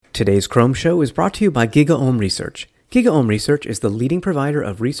Today's Chrome Show is brought to you by GigaOhm Research. GigaOhm Research is the leading provider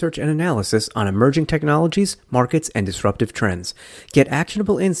of research and analysis on emerging technologies, markets, and disruptive trends. Get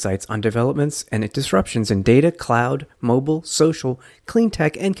actionable insights on developments and disruptions in data, cloud, mobile, social, clean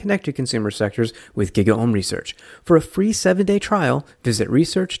tech, and connected consumer sectors with GigaOhm Research. For a free 7-day trial, visit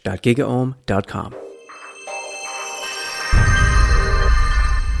research.gigaohm.com.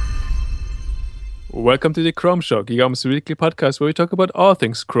 Welcome to the Chrome Show, GigaOhm's weekly podcast where we talk about all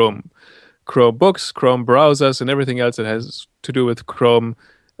things Chrome. Chromebooks, Chrome browsers, and everything else that has to do with Chrome.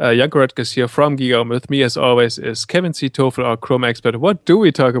 Janko Rutgers here from GigaOhm. With me, as always, is Kevin C. Toffel, our Chrome expert. What do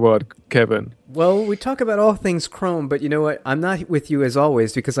we talk about, Kevin? Well, we talk about all things Chrome, but you know what? I'm not with you as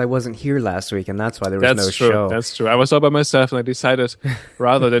always because I wasn't here last week, and that's why there was no show. That's true. I was all by myself, and I decided,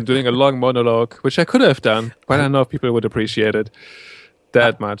 rather than doing a long monologue, which I could have done, but I don't know if people would appreciate it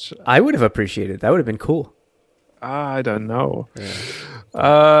that much. I would have appreciated it. That would have been cool. I don't know.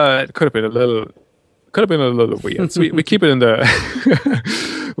 Yeah. It could have been a little weird. So we keep it in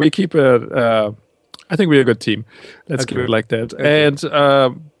the. We keep it. I think we're a good team. Let's keep it like that. Okay. And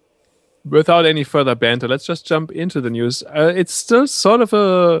without any further banter, let's just jump into the news. It's still sort of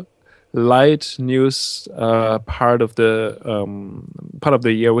a light news part of the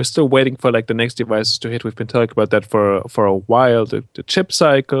year. We're still waiting for like the next devices to hit. We've been talking about that for a while, the chip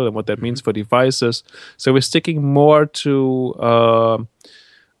cycle and what that means for devices. So we're sticking more to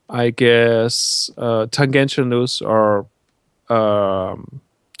I guess tangential news or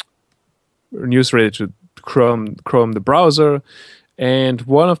news related to Chrome the browser. And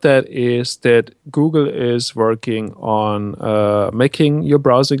one of that is that Google is working on making your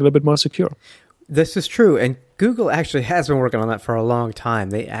browsing a little bit more secure. This is true. And Google actually has been working on that for a long time.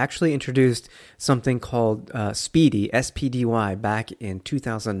 They actually introduced something called Speedy, SPDY, back in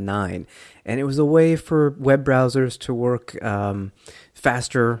 2009. And it was a way for web browsers to work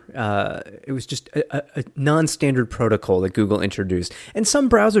faster. It was just a non-standard protocol that Google introduced. And some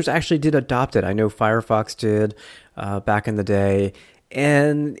browsers actually did adopt it. I know Firefox did back in the day.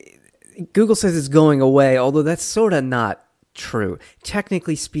 And Google says it's going away, although that's sort of not true.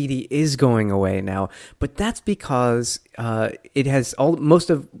 Technically, Speedy is going away now, but that's because it has most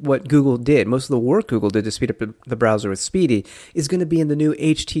of what Google did, most of the work Google did to speed up the browser with Speedy is going to be in the new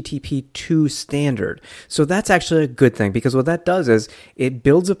HTTP2 standard. So that's actually a good thing because what that does is it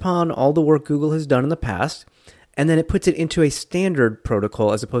builds upon all the work Google has done in the past, and then it puts it into a standard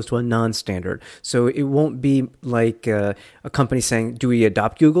protocol as opposed to a non-standard. So it won't be like a company saying, do we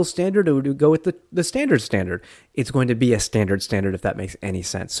adopt Google's standard or do we go with the standard? It's going to be a standard, if that makes any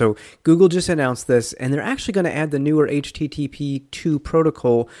sense. So Google just announced this, and they're actually going to add the newer HTTP2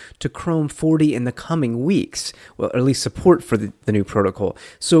 protocol to Chrome 40 in the coming weeks, well, or at least support for the new protocol.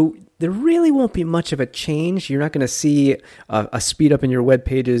 So there really won't be much of a change. You're not going to see a speed up in your web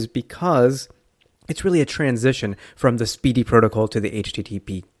pages because it's really a transition from the Speedy protocol to the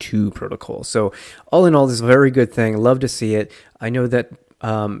HTTP2 protocol. So all in all, this is a very good thing. Love to see it. I know that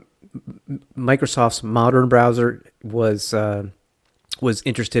Microsoft's modern browser was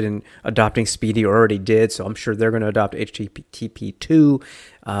interested in adopting Speedy or already did, so I'm sure they're going to adopt HTTP2.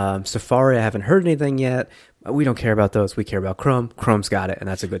 Safari, I haven't heard anything yet. We don't care about those. We care about Chrome. Chrome's got it, and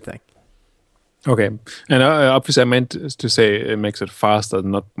that's a good thing. Okay, and obviously I meant to say it makes it faster,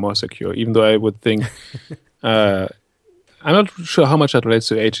 not more secure, even though I would think, I'm not sure how much that relates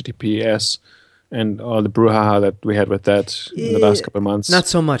to HTTPS and all the brouhaha that we had with that in the last couple of months. Not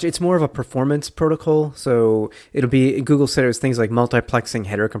so much. It's more of a performance protocol, so it'll be, Google said it was things like multiplexing,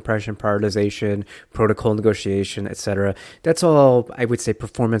 header compression, prioritization, protocol negotiation, etc. That's all, I would say,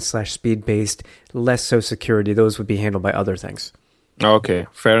 performance/speed based, less so security. Those would be handled by other things. Okay,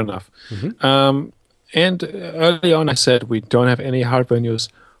 fair enough. Mm-hmm. And early on I said we don't have any hardware news,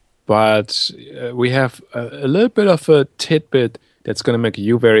 but we have a little bit of a tidbit that's going to make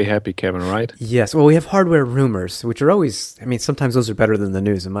you very happy, Kevin, right? Yes. Well, we have hardware rumors, which are always, I mean, sometimes those are better than the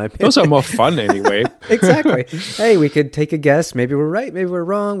news, in my opinion. Those are more fun anyway. Exactly. Hey, we could take a guess. Maybe we're right. Maybe we're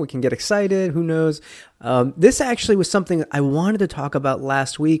wrong. We can get excited. Who knows? This actually was something I wanted to talk about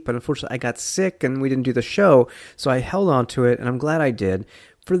last week, but unfortunately I got sick and we didn't do the show. So I held on to it, and I'm glad I did.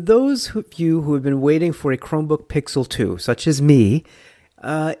 For those of you who have been waiting for a Chromebook Pixel 2, such as me,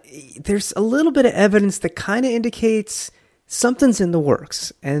 there's a little bit of evidence that kind of indicates something's in the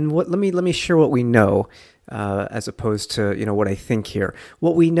works. And let me share what we know, as opposed to what I think here.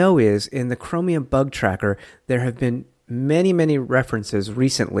 What we know is in the Chromium bug tracker, there have been many references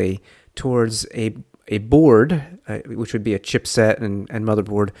recently towards a board, which would be a chipset and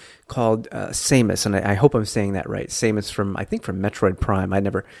motherboard called Samus, and I hope I'm saying that right. Samus from Metroid Prime. I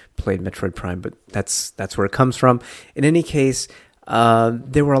never played Metroid Prime, but that's where it comes from. In any case,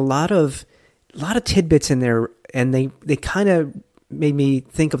 There were a lot of tidbits in there, and they kind of made me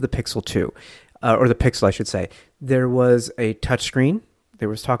think of the Pixel 2, or the Pixel, I should say. There was a touchscreen. There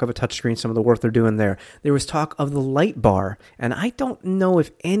was talk of a touchscreen, some of the work they're doing there. There was talk of the light bar, and I don't know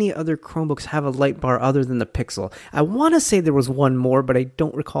if any other Chromebooks have a light bar other than the Pixel. I want to say there was one more, but I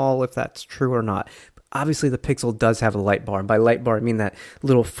don't recall if that's true or not. Obviously, the Pixel does have a light bar, and by light bar, I mean that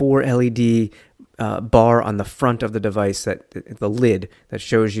little 4 LED bar on the front of the device, that the lid that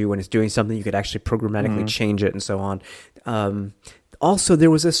shows you when it's doing something. You could actually programmatically change it and so on. Also,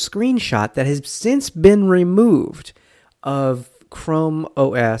 there was a screenshot that has since been removed of Chrome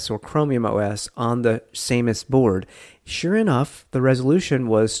OS or Chromium OS on the Samus board. Sure enough, the resolution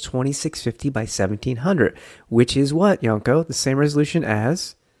was 2650 by 1700, which is what, Yonko? The same resolution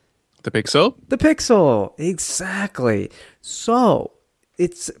as the Pixel? The Pixel, exactly. So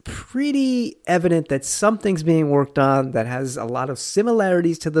it's pretty evident that something's being worked on that has a lot of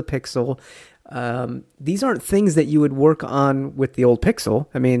similarities to the Pixel. These aren't things that you would work on with the old Pixel.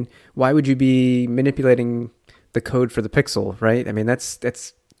 I mean, why would you be manipulating the code for the Pixel, right? I mean, that's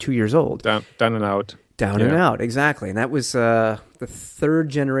 2 years old. Down and out. Down and out, exactly. And that was the 3rd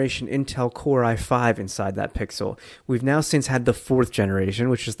generation Intel Core i5 inside that Pixel. We've now since had the 4th generation,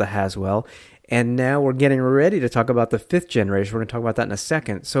 which is the Haswell. And now we're getting ready to talk about the 5th generation. We're going to talk about that in a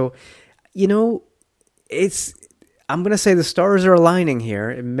second. So, you know, I'm going to say the stars are aligning here.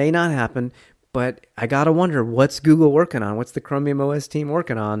 It may not happen, but I got to wonder, what's Google working on? What's the Chromium OS team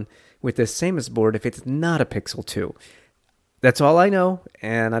working on with this Samus board if it's not a Pixel 2? That's all I know,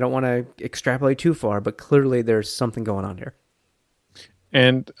 and I don't want to extrapolate too far, but clearly there's something going on here.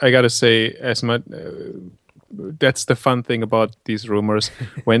 And I got to say, as much... that's the fun thing about these rumors.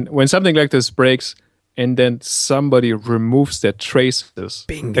 When something like this breaks and then somebody removes their traces,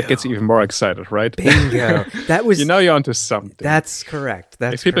 Bingo. That gets even more excited, right? Bingo. That was you're onto something. That's correct.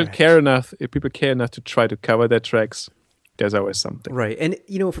 If people care enough to try to cover their tracks, there's always something. Right. And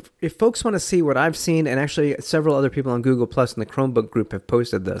if folks want to see what I've seen, and actually several other people on Google Plus and the Chromebook group have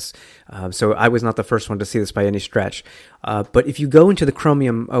posted this, so I was not the first one to see this by any stretch. But if you go into the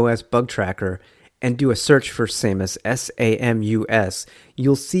Chromium OS bug tracker and do a search for Samus, S-A-M-U-S,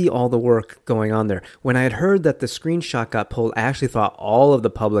 you'll see all the work going on there. When I had heard that the screenshot got pulled, I actually thought all of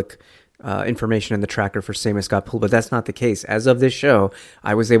the public information in the tracker for Samus got pulled, but that's not the case. As of this show,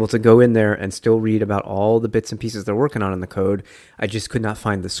 I was able to go in there and still read about all the bits and pieces they're working on in the code. I just could not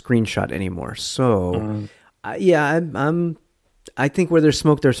find the screenshot anymore. So, I think where there's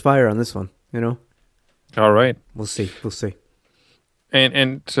smoke, there's fire on this one, All right. We'll see.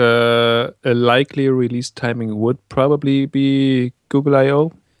 And a likely release timing would probably be Google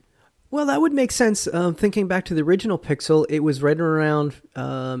I/O. Well, that would make sense. Thinking back to the original Pixel, it was right around,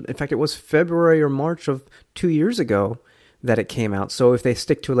 in fact, it was February or March of 2 years ago that it came out. So if they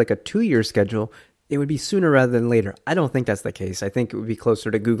stick to like a 2-year schedule, it would be sooner rather than later. I don't think that's the case. I think it would be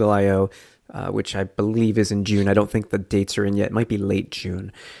closer to Google I/O, which I believe is in June. I don't think the dates are in yet. It might be late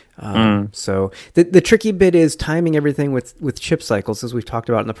June. So the tricky bit is timing everything with chip cycles, as we've talked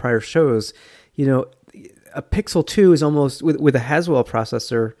about in the prior shows. A Pixel 2 is almost, with a Haswell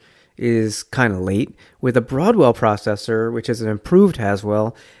processor, is kind of late. With a Broadwell processor, which is an improved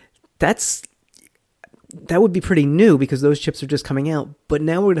Haswell, that would be pretty new because those chips are just coming out. But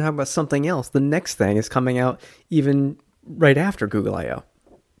now we're going to talk about something else. The next thing is coming out even right after Google I/O.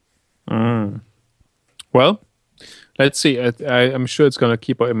 Well, let's see. I'm sure it's going to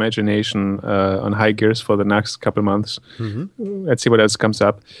keep our imagination on high gears for the next couple months. Mm-hmm. Let's see what else comes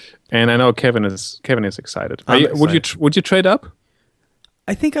up. And I know Kevin is excited. Would you trade up?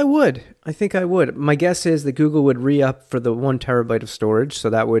 I think I would. My guess is that Google would re-up for the 1 terabyte of storage, so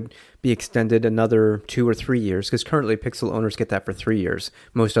that would be extended another 2 or 3 years, because currently Pixel owners get that for 3 years.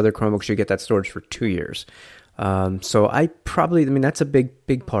 Most other Chromebooks, you get that storage for 2 years. So that's a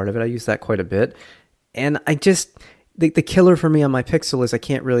big part of it. I use that quite a bit. And the killer for me on my Pixel is I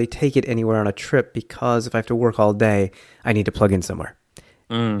can't really take it anywhere on a trip, because if I have to work all day, I need to plug in somewhere.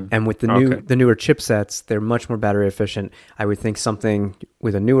 And with the newer chipsets, they're much more battery efficient. I would think something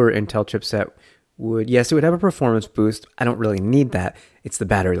with a newer Intel chipset would have a performance boost. I don't really need that. It's the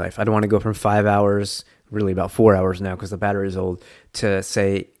battery life. I don't want to go from 5 hours, really about 4 hours now because the battery is old, to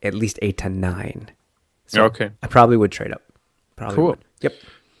say at least 8 to 9. So I probably would trade up. Cool. Yep.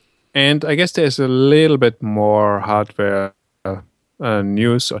 And I guess there's a little bit more hardware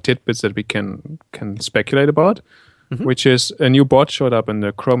news or tidbits that we can speculate about. Mm-hmm. Which is a new board showed up in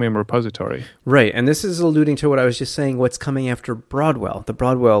the Chromium repository. Right, and this is alluding to what I was just saying, what's coming after Broadwell, the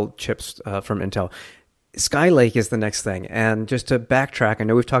Broadwell chips from Intel. Skylake is the next thing. And just to backtrack, I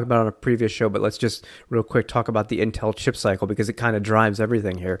know we've talked about it on a previous show, but let's just real quick talk about the Intel chip cycle because it kind of drives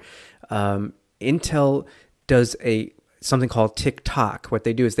everything here. Intel does something called tick-tock. What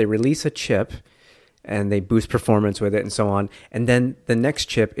they do is they release a chip and they boost performance with it and so on. And then the next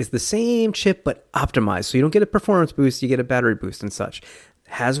chip is the same chip but optimized. So you don't get a performance boost, you get a battery boost and such.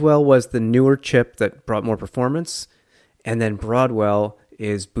 Haswell was the newer chip that brought more performance, and then Broadwell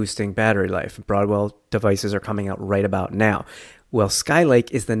is boosting battery life. Broadwell devices are coming out right about now. Well,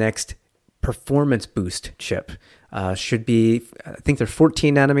 Skylake is the next performance boost chip. Should be, I think they're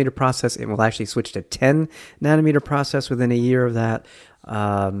 14 nanometer process. It will actually switch to 10 nanometer process within a year of that.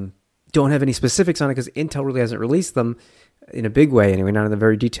 Don't have any specifics on it because Intel really hasn't released them in a big way anyway, not in a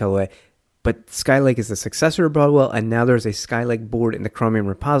very detailed way. But Skylake is the successor of Broadwell, and now there's a Skylake board in the Chromium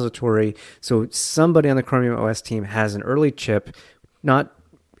repository. So somebody on the Chromium OS team has an early chip.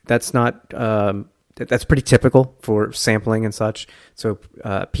 That's pretty typical for sampling and such. So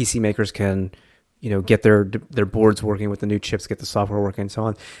PC makers can, get their boards working with the new chips, get the software working, and so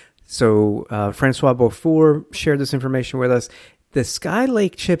on. So Francois Beaufort shared this information with us. The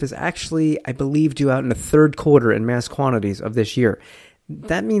Skylake chip is actually, I believe, due out in the third quarter in mass quantities of this year.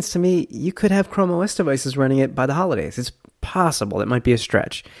 That means to me you could have Chrome OS devices running it by the holidays. It's possible. It might be a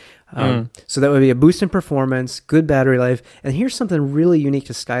stretch. So that would be a boost in performance, good battery life. And here's something really unique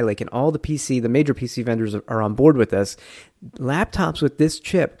to Skylake, and all the major PC vendors are on board with this. Laptops with this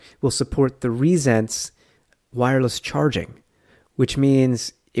chip will support the Resense wireless charging, which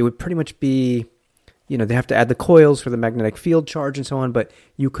means it would pretty much be, they have to add the coils for the magnetic field charge and so on, but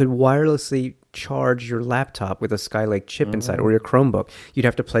you could wirelessly charge your laptop with a Skylake chip inside, or your Chromebook. You'd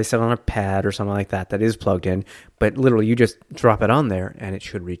have to place it on a pad or something like that is plugged in, but literally you just drop it on there and it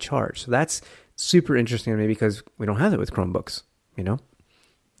should recharge. So that's super interesting to me because we don't have it with Chromebooks,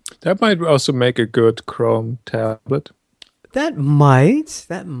 That might also make a good Chrome tablet. That might.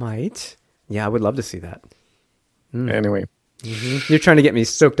 Yeah, I would love to see that. Anyway. Mm-hmm. You're trying to get me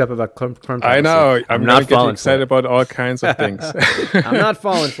stoked up about Chrome tablets. I know. I'm not getting excited about all kinds of things. I'm not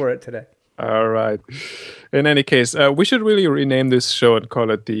falling for it today. All right. In any case, we should really rename this show and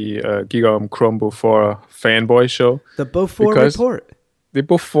call it the GigaOM Chrome Beaufort Fanboy Show. The Beaufort Report. The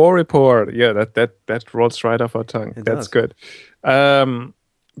Beaufort Report. Yeah, that rolls right off our tongue. That's good.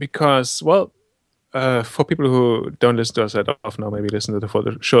 Because, for people who don't listen to us that often, or maybe listen to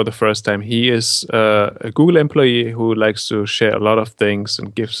the show the first time, he is a Google employee who likes to share a lot of things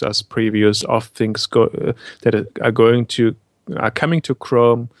and gives us previews of things that are coming to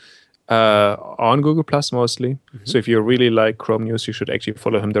Chrome on Google Plus mostly. Mm-hmm. So if you really like Chrome news, you should actually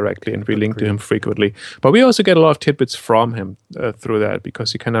follow him directly, and we link to him frequently. But we also get a lot of tidbits from him through that,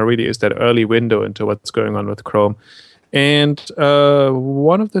 because he kind of really is that early window into what's going on with Chrome. And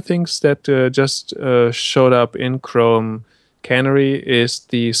one of the things that just showed up in Chrome Canary is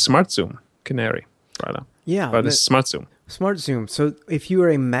the Smart Zoom Canary, rather. Yeah. Or the Smart Zoom. Smart Zoom. So if you are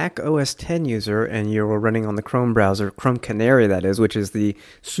a Mac OS X user and you're running on the Chrome browser, Chrome Canary that is, which is the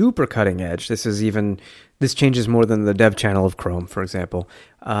super cutting edge. This changes more than the dev channel of Chrome, for example.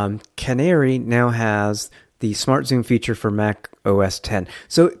 Canary now has the Smart Zoom feature for Mac OS X.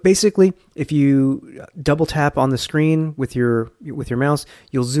 So basically, if you double tap on the screen with your mouse,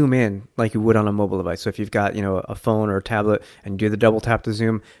 you'll zoom in like you would on a mobile device. So if you've got a phone or a tablet and do the double tap to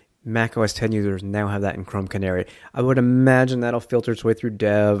zoom, Mac OS X users now have that in Chrome Canary. I would imagine that'll filter its way through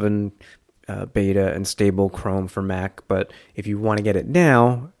dev and beta and stable Chrome for Mac. But if you want to get it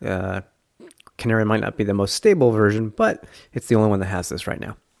now, Canary might not be the most stable version, but it's the only one that has this right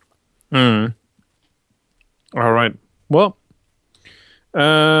now. All right. Well,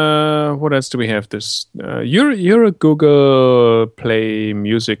 what else do we have? You're a Google Play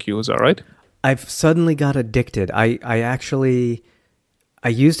Music user, right? I've suddenly got addicted. I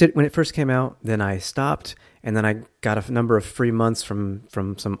used it when it first came out, then I stopped, and then I got a number of free months from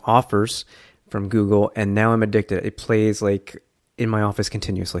some offers from Google, and now I'm addicted. It plays like in my office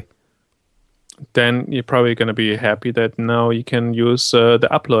continuously. Then you're probably going to be happy that now you can use the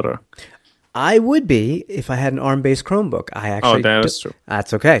uploader. I would be if I had an ARM-based Chromebook. That is true.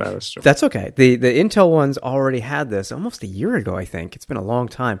 That's okay. That is true. That's okay. The Intel ones already had this almost a year ago, I think. It's been a long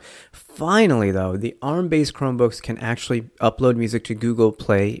time. Finally, though, the ARM-based Chromebooks can actually upload music to Google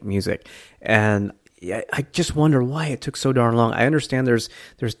Play Music. And I just wonder why it took so darn long. I understand there's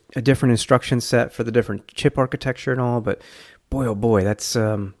a different instruction set for the different chip architecture and all, but boy, oh boy, that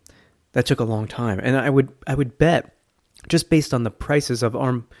took a long time. And I would bet, just based on the prices of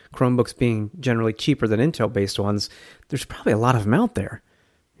ARM Chromebooks being generally cheaper than Intel-based ones, there's probably a lot of them out there.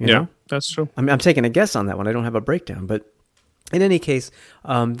 Yeah, that's true. I'm taking a guess on that one. I don't have a breakdown, but In any case,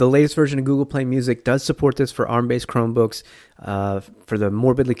 the latest version of Google Play Music does support this for ARM-based Chromebooks. For the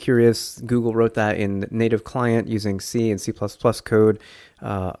morbidly curious, Google wrote that in native client using C and C++ code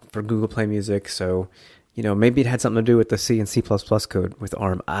for Google Play Music. So, maybe it had something to do with the C and C++ code with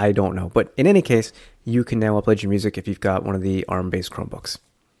ARM. I don't know. But in any case, you can now upload your music if you've got one of the ARM-based Chromebooks.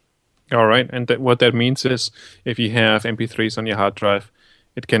 All right. And what that means is if you have MP3s on your hard drive,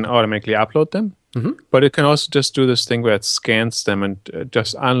 it can automatically upload them. Mm-hmm. But it can also just do this thing where it scans them and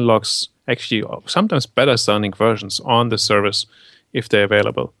just unlocks actually sometimes better sounding versions on the service if they're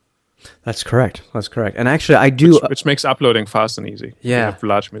available. That's correct. And actually, I do... Which makes uploading fast and easy. Yeah. If you have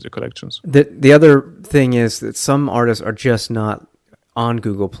large music collections. The other thing is that some artists are just not on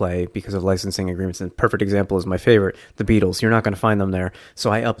Google Play because of licensing agreements. And a perfect example is my favorite, the Beatles. You're not going to find them there.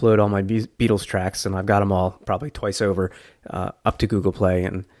 So I upload all my Beatles tracks, and I've got them all probably twice over up to Google Play,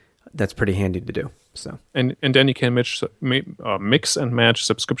 and that's pretty handy to do. So and then you can mix and match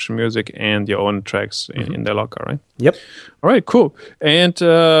subscription music and your own tracks in the locker, right? Yep. All right, cool. And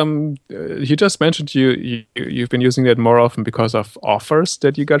you just mentioned you've been using that more often because of offers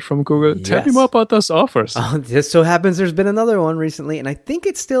that you got from Google. Yes. Tell me more about those offers. It just so happens there's been another one recently, and I think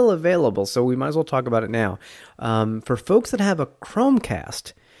it's still available, so we might as well talk about it now. For folks that have a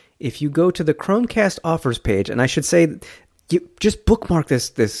Chromecast, if you go to the Chromecast offers page, and I should say, you just bookmark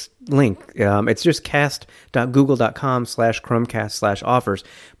this link. It's just cast.google.com/Chromecast/offers.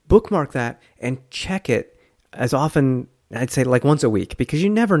 Bookmark that and check it as often, I'd say like once a week, because you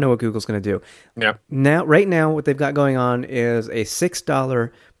never know what Google's going to do. Yeah. Right now, what they've got going on is a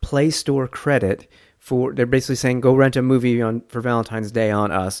 $6 Play Store credit they're basically saying, go rent a movie for Valentine's Day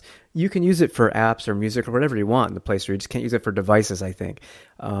on us. You can use it for apps or music or whatever you want in the Play Store. You just can't use it for devices, I think.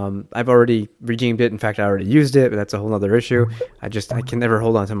 I've already redeemed it. In fact, I already used it, but that's a whole other issue. I can never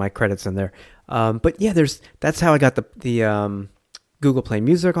hold on to my credits in there. But yeah, that's how I got the Google Play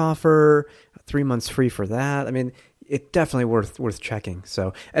Music offer, 3 months free for that. I mean, it's definitely worth checking.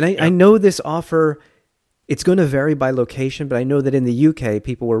 So, and I know this offer, it's going to vary by location, but I know that in the UK,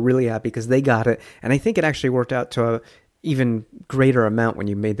 people were really happy because they got it. And I think it actually worked out to a even greater amount when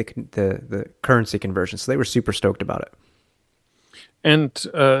you made the currency conversion. So they were super stoked about it. And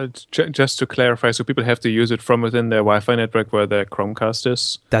just to clarify, so people have to use it from within their Wi-Fi network where their Chromecast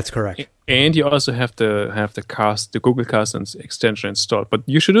is. That's correct. And you also have to have the Google Cast extension installed. But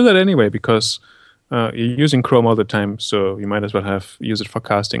you should do that anyway because you're using Chrome all the time, so you might as well use it for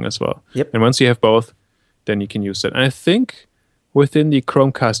casting as well. Yep. And once you have both, then you can use that. And I think within the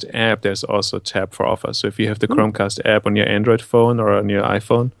Chromecast app, there's also a tab for offers. So if you have the Chromecast app on your Android phone or on your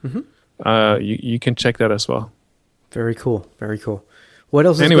iPhone, you can check that as well. Very cool. Very cool. What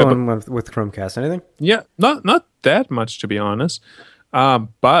else is going on with Chromecast? Anything? Yeah, not that much, to be honest.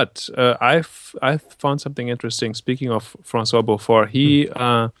 But I found something interesting. Speaking of Francois Beaufort, he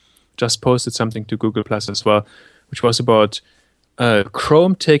just posted something to Google Plus as well, which was about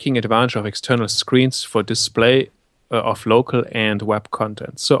Chrome taking advantage of external screens for display of local and web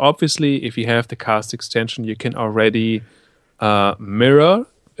content. So obviously, if you have the Cast extension, you can already mirror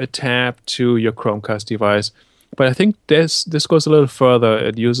a tab to your Chromecast device. But I think this goes a little further.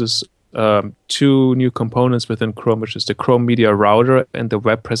 It uses two new components within Chrome, which is the Chrome Media Router and the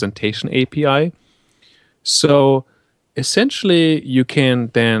Web Presentation API. So essentially, you can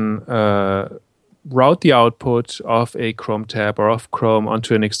then route the output of a Chrome tab or of Chrome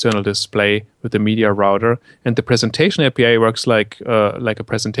onto an external display with the Media Router. And the Presentation API works like a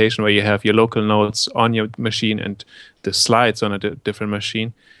presentation where you have your local notes on your machine and the slides on a different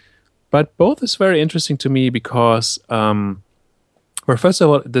machine. But both is very interesting to me because, first of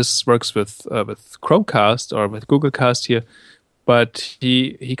all, this works with Chromecast or with Google Cast here, but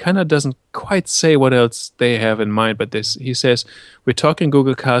he kind of doesn't quite say what else they have in mind. But he says, we're talking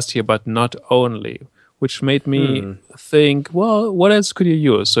Google Cast here, but not only, which made me think, well, what else could you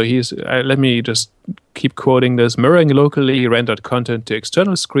use? So let me just keep quoting this: mirroring locally rendered content to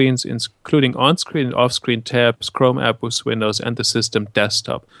external screens, including on-screen and off-screen tabs, Chrome apples, Windows, and the system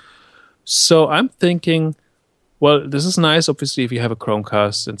desktop. So I'm thinking, well, this is nice, obviously, if you have a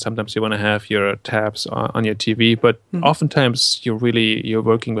Chromecast, and sometimes you want to have your tabs on your TV, but oftentimes you're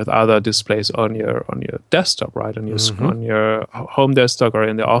working with other displays on your desktop, right? On your home desktop or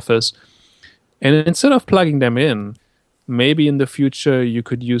in the office. And instead of plugging them in, maybe in the future you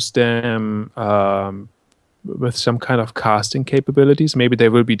could use them with some kind of casting capabilities. Maybe there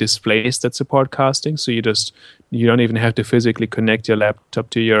will be displays that support casting, so you don't even have to physically connect your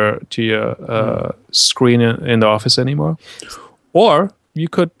laptop to your screen in the office anymore. Or you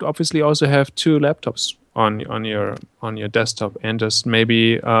could obviously also have two laptops on your desktop and just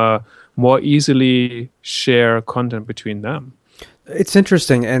maybe more easily share content between them. It's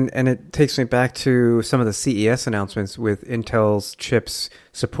interesting, and it takes me back to some of the CES announcements with Intel's chips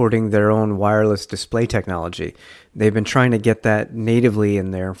supporting their own wireless display technology. They've been trying to get that natively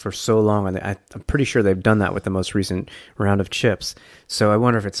in there for so long, and I'm pretty sure they've done that with the most recent round of chips. So I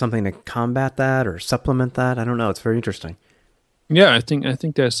wonder if it's something to combat that or supplement that. I don't know. It's very interesting. Yeah, I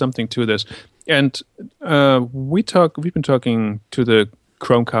think there's something to this, and we've been talking to the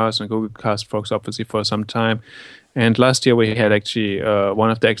Chromecast and Google Cast folks obviously for some time. And last year we had actually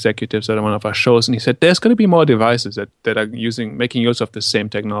one of the executives at one of our shows, and he said there's going to be more devices that are making use of the same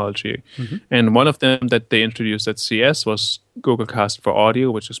technology. Mm-hmm. And one of them that they introduced at CES was Google Cast for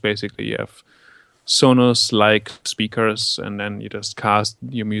audio, which is basically you have Sonos-like speakers, and then you just cast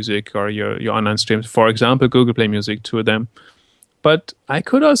your music or your online streams, for example, Google Play Music to them. But I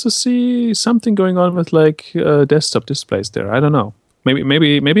could also see something going on with like desktop displays there. I don't know.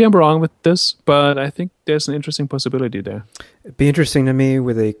 Maybe I'm wrong with this, but I think there's an interesting possibility there. It'd be interesting to me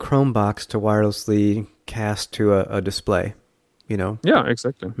with a Chrome box to wirelessly cast to a display, you know? Yeah,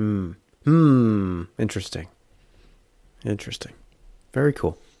 exactly. Interesting. Very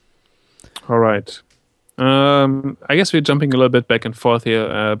cool. All right. I guess we're jumping a little bit back and forth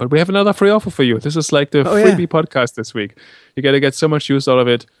here, but we have another free offer for you. This is like the freebie podcast this week. You got to get so much use out of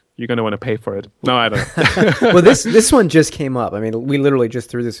it. You're going to want to pay for it. No, I don't know. Well, this one just came up. I mean, we literally just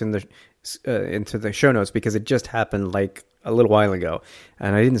threw this in into the show notes because it just happened like a little while ago,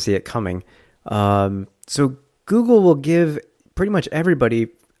 and I didn't see it coming. So Google will give pretty much everybody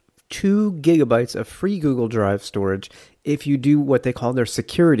 2 gigabytes of free Google Drive storage if you do what they call their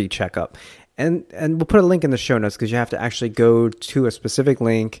security checkup. And we'll put a link in the show notes because you have to actually go to a specific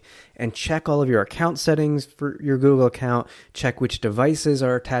link and check all of your account settings for your Google account, check which devices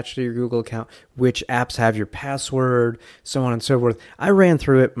are attached to your Google account, which apps have your password, so on and so forth. I ran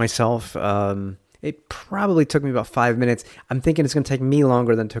through it myself. It probably took me about 5 minutes. I'm thinking it's going to take me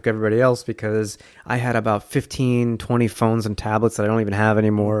longer than it took everybody else because I had about 15, 20 phones and tablets that I don't even have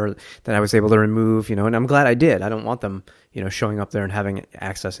anymore that I was able to remove, you know, and I'm glad I did. I don't want them, you know, showing up there and having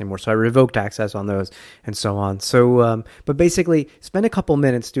access anymore. So I revoked access on those and so on. So, but basically spend a couple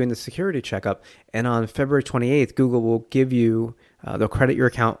minutes doing the security checkup. And on February 28th, Google will give you, they'll credit your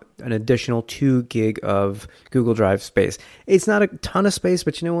account an additional 2 gig of Google Drive space. It's not a ton of space,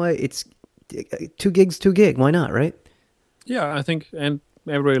 but you know what? It's 2 gig's 2 gig. Why not, right? Yeah, I think, and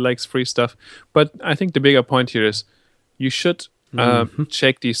everybody likes free stuff. But I think the bigger point here is you should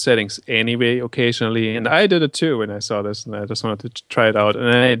check these settings anyway, occasionally. And I did it too when I saw this, and I just wanted to try it out. And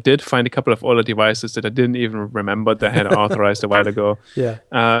I did find a couple of older devices that I didn't even remember that I had authorized a while ago.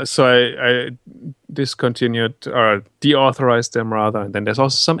 Yeah. So I discontinued or deauthorized them rather. And then there's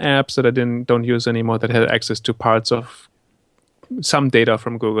also some apps that I don't use anymore that had access to parts of some data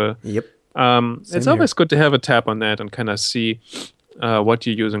from Google. Yep. It's always good to have a tap on that and kind of see what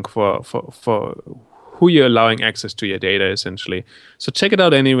you're using for who you're allowing access to your data, essentially. So check it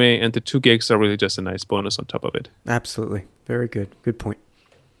out anyway, and the 2 gigs are really just a nice bonus on top of it. Absolutely. Very good. Good point.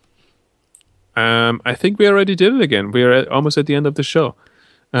 I think we already did it again. We're almost at the end of the show.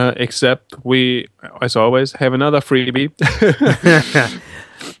 Except we, as always, have another freebie.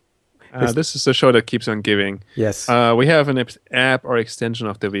 This is a show that keeps on giving. Yes. We have an app or extension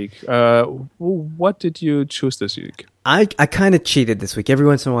of the week. What did you choose this week? I kind of cheated this week. Every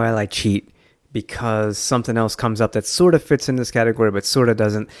once in a while I cheat because something else comes up that sort of fits in this category but sort of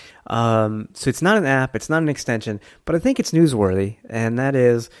doesn't. So it's not an app, it's not an extension, but I think it's newsworthy, and that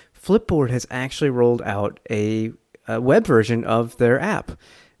is Flipboard has actually rolled out a web version of their app.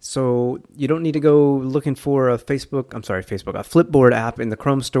 So you don't need to go looking for a Flipboard app in the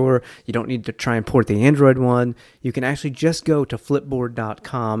Chrome store. You don't need to try and port the Android one. You can actually just go to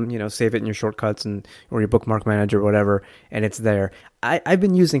flipboard.com, you know, save it in your shortcuts or your bookmark manager or whatever, and it's there. I've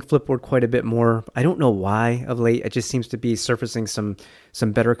been using Flipboard quite a bit more. I don't know why of late. It just seems to be surfacing some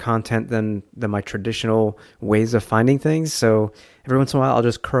better content than my traditional ways of finding things. So every once in a while, I'll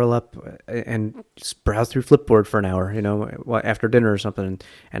just curl up and just browse through Flipboard for an hour, you know, after dinner or something,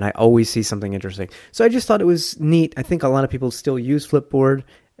 and I always see something interesting. So I just thought it was neat. I think a lot of people still use Flipboard,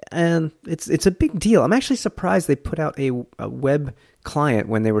 and it's a big deal. I'm actually surprised they put out a web client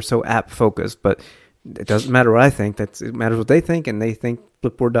when they were so app focused, but it doesn't matter what I think. It matters what they think, and they think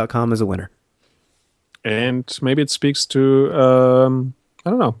Flipboard.com is a winner. And maybe it speaks to, I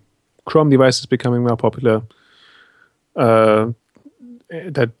don't know, Chrome devices becoming more popular.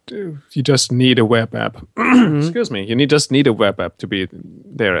 That you just need a web app. Excuse me. You just need a web app to be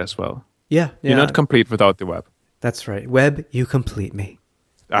there as well. Yeah. You're not complete without the web. That's right. Web, you complete me.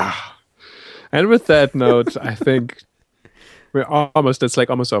 And with that note, I think It's like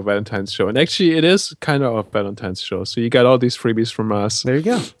almost our Valentine's show. And actually, it is kind of our Valentine's show. So you got all these freebies from us. There you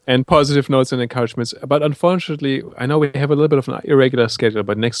go. And positive notes and encouragements. But unfortunately, I know we have a little bit of an irregular schedule,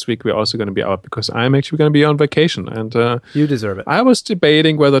 but next week we're also going to be out because I'm actually going to be on vacation. And you deserve it. I was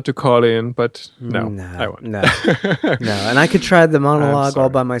debating whether to call in, but no, I won't. No. And I could try the monologue all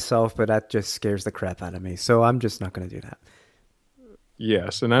by myself, but that just scares the crap out of me. So I'm just not going to do that.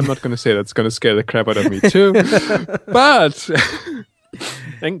 Yes, and I'm not going to say that's going to scare the crap out of me too. But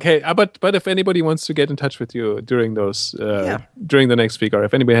okay, but if anybody wants to get in touch with you during those during the next week, or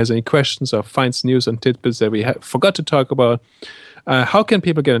if anybody has any questions or finds news and tidbits that we forgot to talk about, how can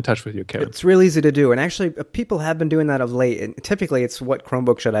people get in touch with you, Kevin? It's real easy to do. And actually, people have been doing that of late. And typically, it's what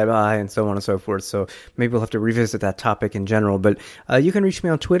Chromebook should I buy and so on and so forth. So maybe we'll have to revisit that topic in general. But you can reach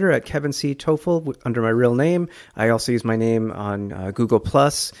me on Twitter at Kevin C. Toffel under my real name. I also use my name on Google+.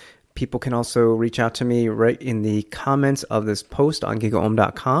 People can also reach out to me right in the comments of this post on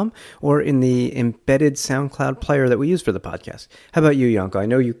gigaohm.com or in the embedded SoundCloud player that we use for the podcast. How about you, Janko? I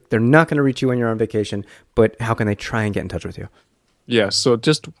know they're not going to reach you when you're on vacation, but how can they try and get in touch with you? Yeah, so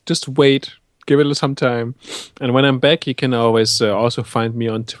just wait, give it some time, and when I'm back, you can always also find me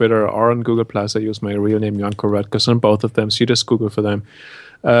on Twitter or on Google+. I use my real name, Janko Rutgers, on both of them, so you just Google for them.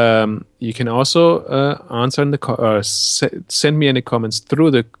 You can also answer in send me any comments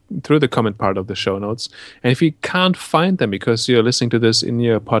through the comment part of the show notes, and if you can't find them because you're listening to this in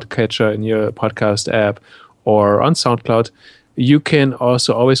your podcatcher, in your podcast app, or on SoundCloud, you can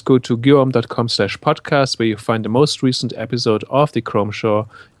also always go to gigaohm.com/podcast where you find the most recent episode of the Chrome Show.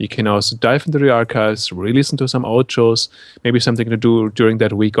 You can also dive into the archives, re-listen to some old shows, maybe something to do during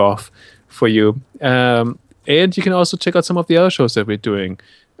that week off for you. And you can also check out some of the other shows that we're doing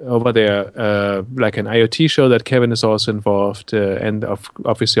over there, like an IoT show that Kevin is also involved, and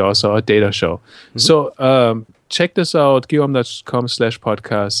obviously also a data show. Mm-hmm. So check this out,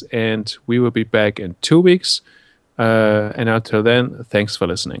 gigaohm.com/podcast, and we will be back in 2 weeks. And until then, thanks for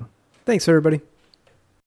listening. Thanks, everybody.